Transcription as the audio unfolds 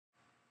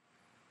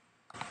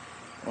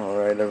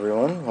Alright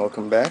everyone,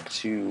 welcome back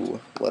to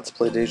Let's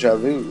Play Deja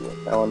Vu,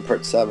 now on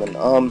part 7.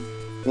 The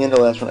end of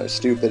last one I was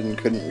stupid and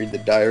couldn't read the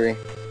diary.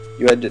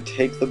 You had to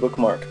take the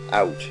bookmark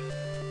out,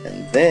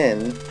 and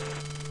then,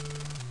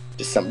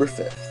 December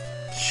 5th,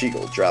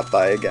 Sheagle dropped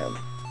by again.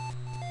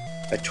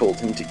 I told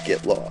him to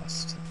get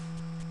lost.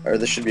 Or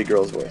this should be a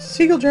girl's voice.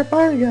 Sheagle dropped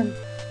by again.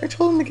 I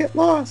told him to get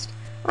lost.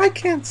 I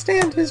can't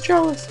stand his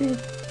jealousy.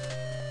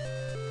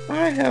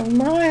 I have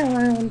my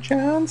eye on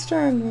John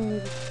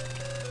Sternwood.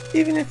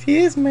 Even if he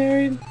is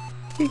married,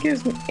 he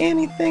gives me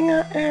anything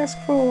I ask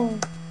for.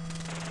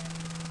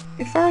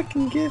 If I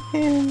can get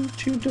him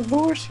to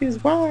divorce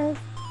his wife,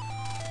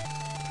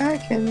 I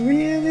can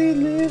really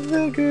live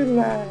the good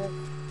life.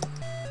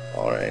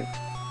 Alright.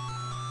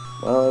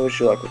 Well, I wish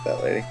you luck with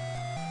that, lady.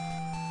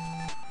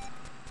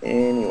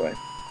 Anyway.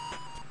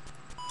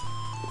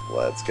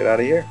 Let's get out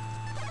of here.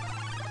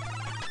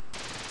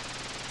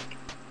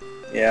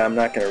 Yeah, I'm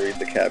not going to read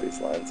the cabbie's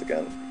lines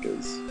again,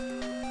 because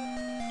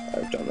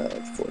I've done that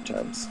like 4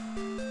 times.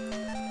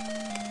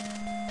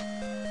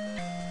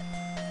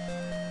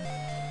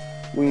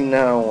 We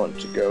now want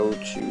to go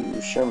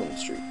to Sherman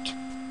Street.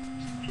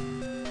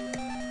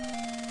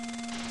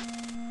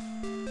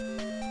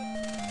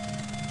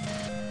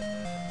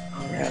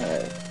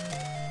 Alright.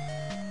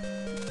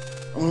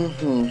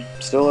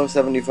 Still have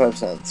 75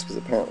 cents, because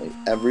apparently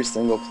every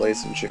single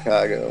place in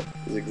Chicago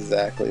is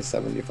exactly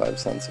 75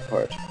 cents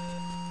apart.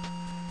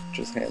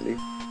 Which is handy.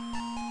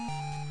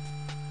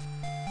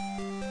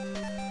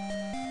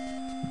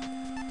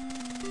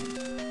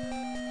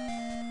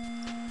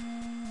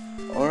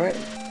 Alright.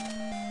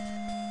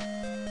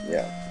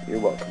 Yeah, you're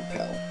welcome,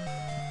 pal.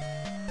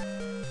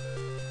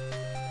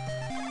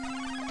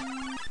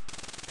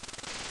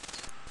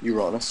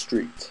 You're on a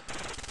street.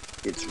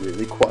 It's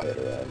really quiet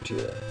around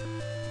here.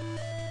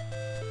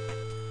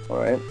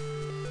 Alright.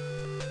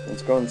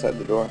 Let's go inside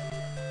the door.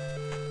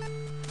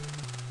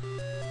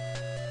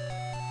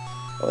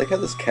 I like how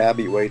this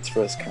cabbie waits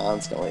for us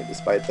constantly,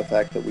 despite the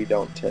fact that we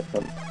don't tip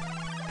him.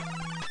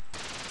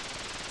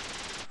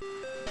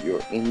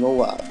 You're in the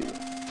lobby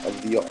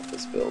of the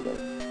office building.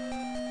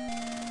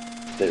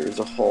 There is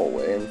a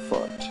hallway in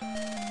front,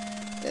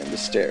 and a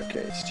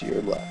staircase to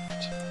your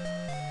left.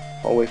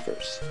 Hallway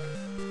first.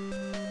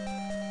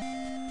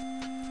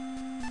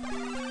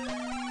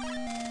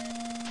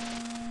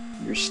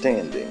 You're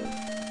standing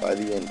by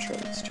the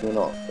entrance to an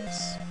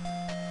office.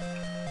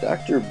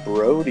 Dr.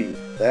 Brody,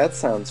 that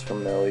sounds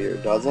familiar,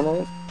 doesn't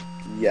it?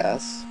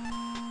 Yes.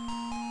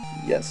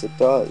 Yes, it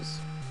does.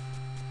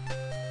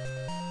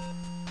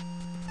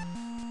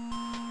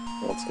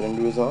 Let's get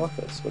into his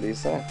office. What do you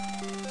say?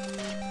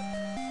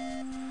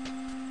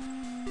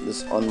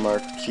 This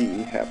unmarked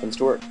key happens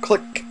to work.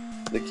 Click!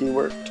 The key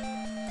worked.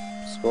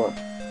 Score.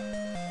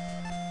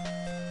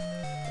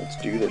 Let's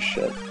do this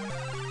shit.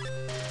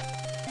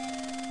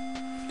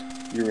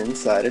 You're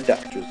inside a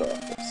doctor's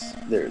office.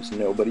 There's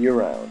nobody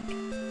around.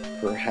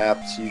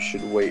 Perhaps you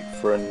should wait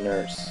for a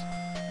nurse.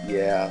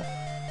 Yeah.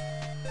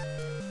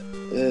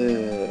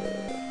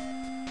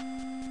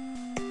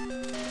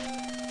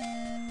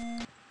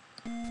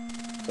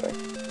 Sorry.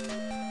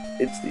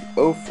 It's the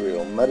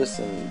Ophril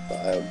medicine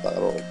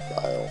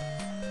vial.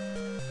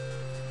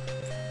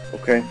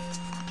 Okay.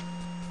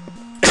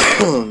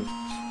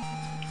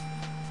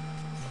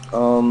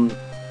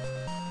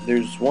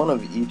 There's one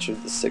of each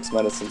of the 6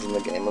 medicines in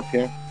the game up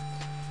here.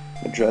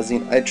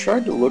 Madrezine. I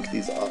tried to look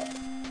these up,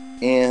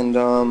 and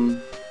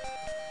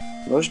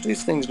most of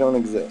these things don't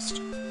exist.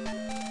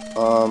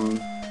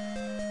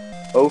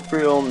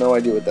 Ophril, no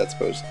idea what that's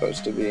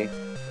supposed to be.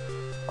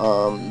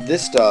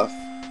 This stuff,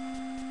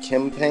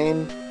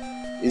 Kimpain,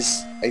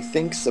 is I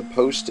think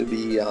supposed to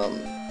be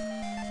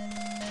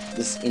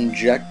this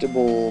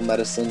injectable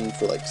medicine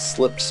for like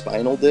slipped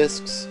spinal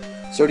discs.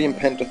 Sodium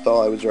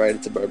pentothal, I was right,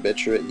 it's a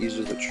barbiturate used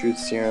as a truth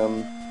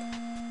serum.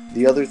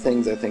 The other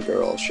things I think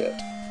are all shit.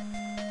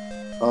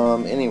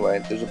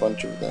 Anyway, there's a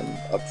bunch of them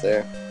up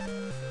there.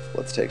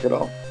 Let's take it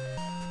all.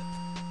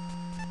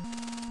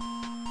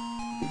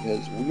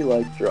 Because we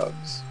like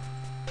drugs.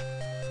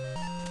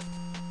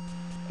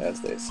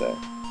 As they say.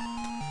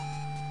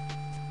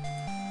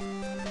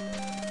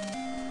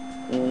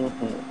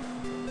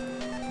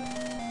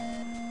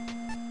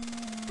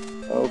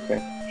 Okay.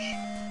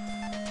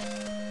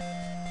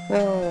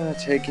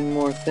 Taking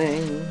more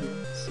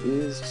things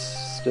is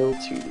still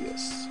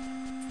tedious.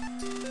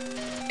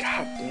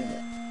 God damn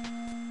it.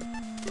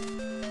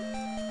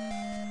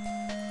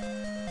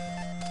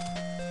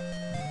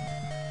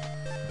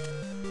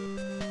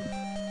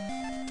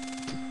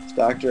 This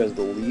doctor has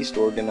the least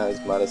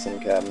organized medicine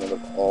cabinet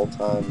of all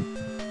time.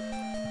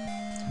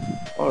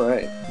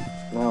 Alright,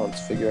 now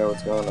let's figure out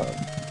what's going on.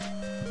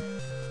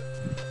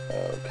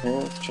 Okay,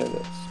 let's try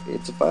this.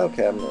 It's a file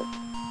cabinet.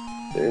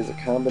 There's a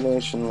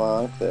combination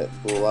lock that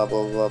blah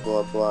blah blah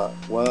blah blah.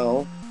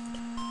 Well,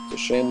 it's a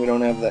shame we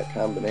don't have that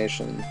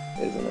combination,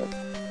 isn't it?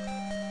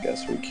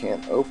 Guess we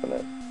can't open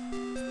it.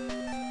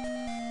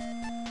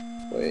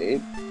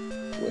 Wait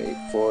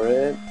for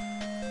it.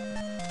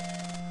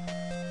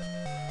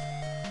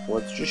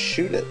 Let's just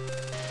shoot it.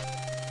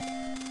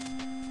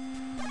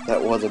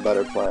 That was a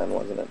better plan,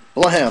 wasn't it?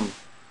 Blam!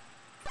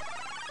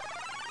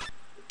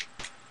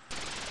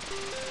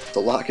 The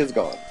lock is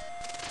gone,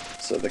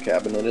 so the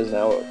cabinet is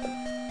now open.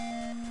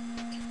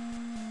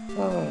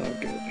 Ah,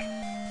 good.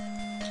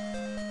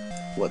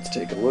 Let's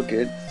take a look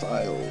at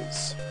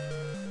files.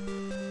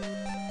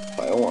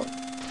 File 1.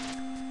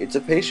 It's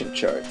a patient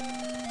chart.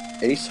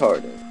 Ace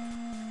Harding,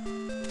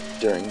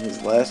 during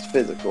his last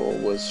physical,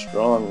 was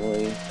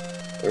strongly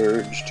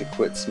urged to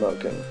quit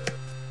smoking.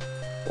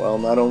 Well,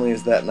 not only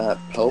is that not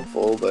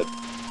helpful, but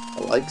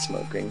I like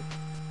smoking.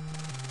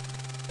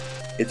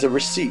 It's a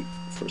receipt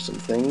for some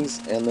things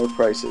and their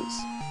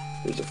prices.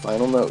 There's a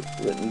final note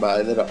written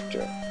by the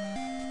doctor.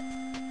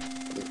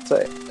 What does it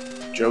say?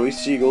 Joey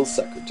Siegel's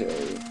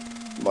secretary,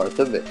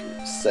 Martha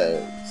Vickers,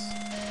 says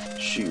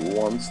she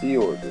wants the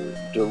order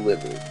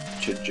delivered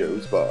to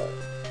Joe's bar.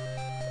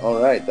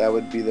 Alright, that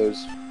would be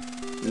those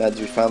meds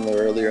we found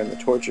there earlier in the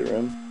torture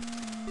room.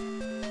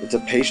 It's a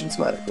patient's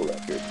medical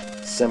record.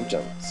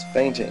 Symptoms: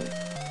 fainting,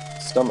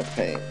 stomach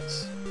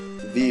pains,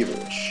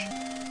 feverish,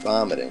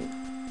 vomiting.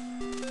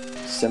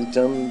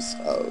 Symptoms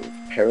of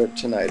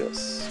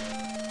peritonitis: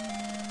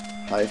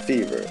 high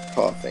fever,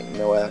 coughing,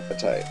 no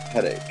appetite,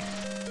 headache.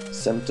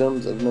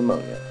 Symptoms of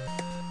pneumonia.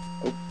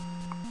 Oh,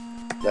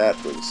 that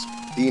was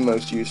the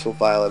most useful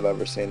file I've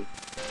ever seen.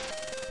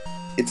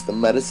 It's the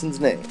medicine's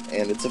name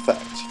and its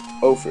effect.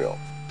 Ofriel.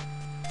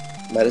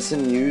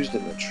 Medicine used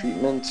in the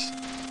treatment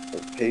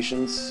of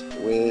patients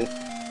with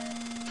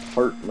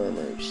heart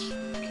murmurs.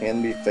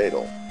 Can be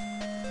fatal.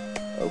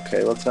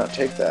 Okay, let's not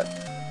take that.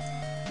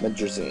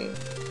 Medrazine.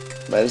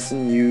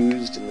 Medicine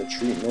used in the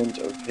treatment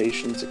of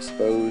patients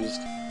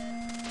exposed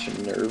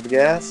to nerve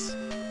gas?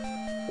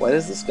 Why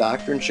does this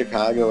doctor in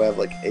Chicago have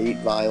like 8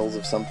 vials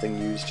of something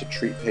used to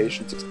treat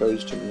patients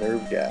exposed to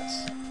nerve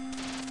gas?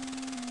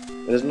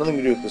 It has nothing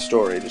to do with the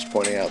story, just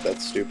pointing out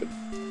that's stupid.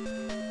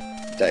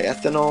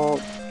 Diethynyl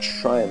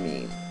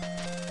triamine,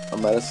 a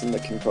medicine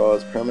that can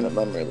cause permanent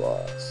memory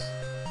loss,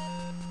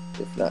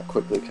 if not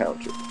quickly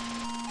countered.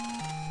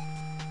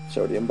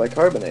 Sodium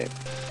bicarbonate,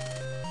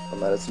 a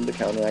medicine to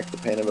counteract the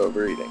pain of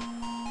overeating.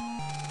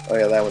 Oh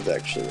yeah, that one's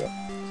actually real.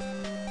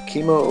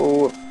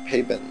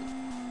 Chemopapin,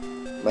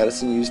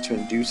 medicine used to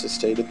induce a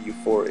state of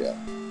euphoria.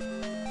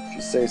 If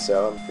you say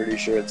so, I'm pretty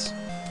sure it's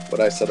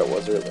what I said it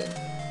was earlier.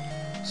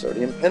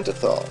 Sodium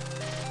pentothal.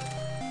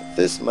 With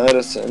this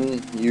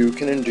medicine, you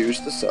can induce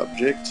the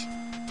subject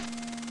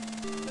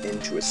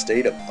into a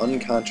state of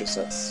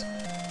unconsciousness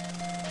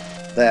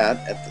that,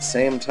 at the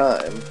same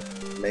time,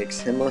 makes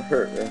him or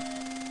her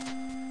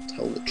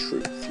tell the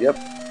truth. Yep,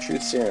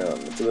 truth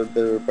serum. It's a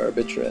bit of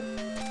barbiturate.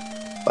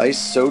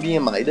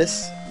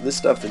 Bisodiumitis? This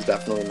stuff is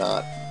definitely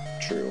not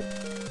true.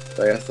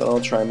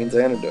 Diethynyl trimine's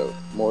antidote.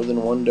 More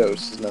than 1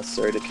 dose is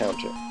necessary to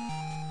counter.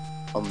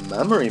 A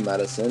memory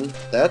medicine?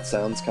 That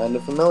sounds kind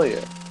of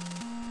familiar.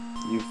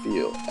 You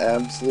feel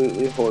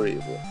absolutely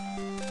horrible.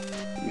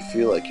 You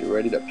feel like you're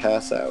ready to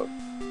pass out.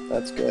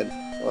 That's good.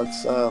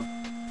 Let's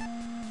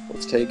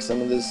take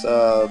some of this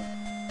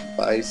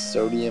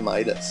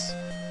bisodiumitis.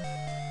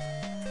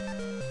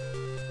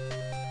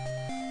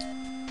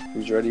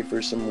 Who's ready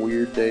for some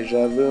weird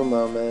deja vu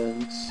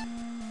moments?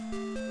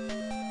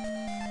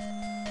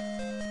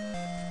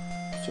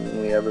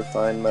 Assuming we ever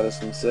find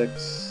medicine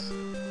 6.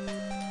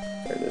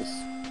 There it is.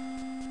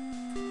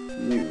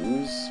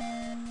 Use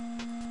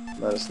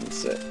medicine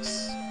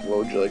 6. What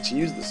would you like to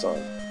use this on?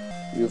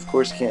 You of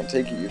course can't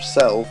take it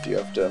yourself. You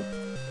have to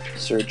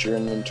search your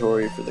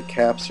inventory for the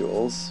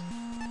capsules,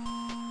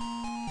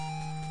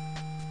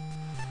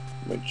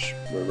 which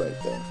were right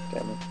there.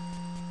 Damn it.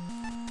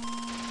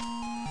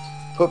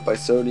 Put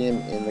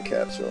bisodium in the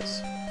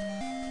capsules.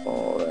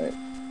 Alright.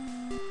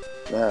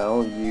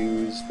 Now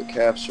use the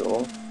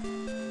capsule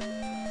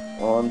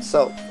on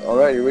self.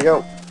 Alright, here we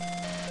go.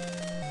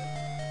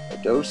 A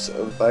dose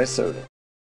of bisodium.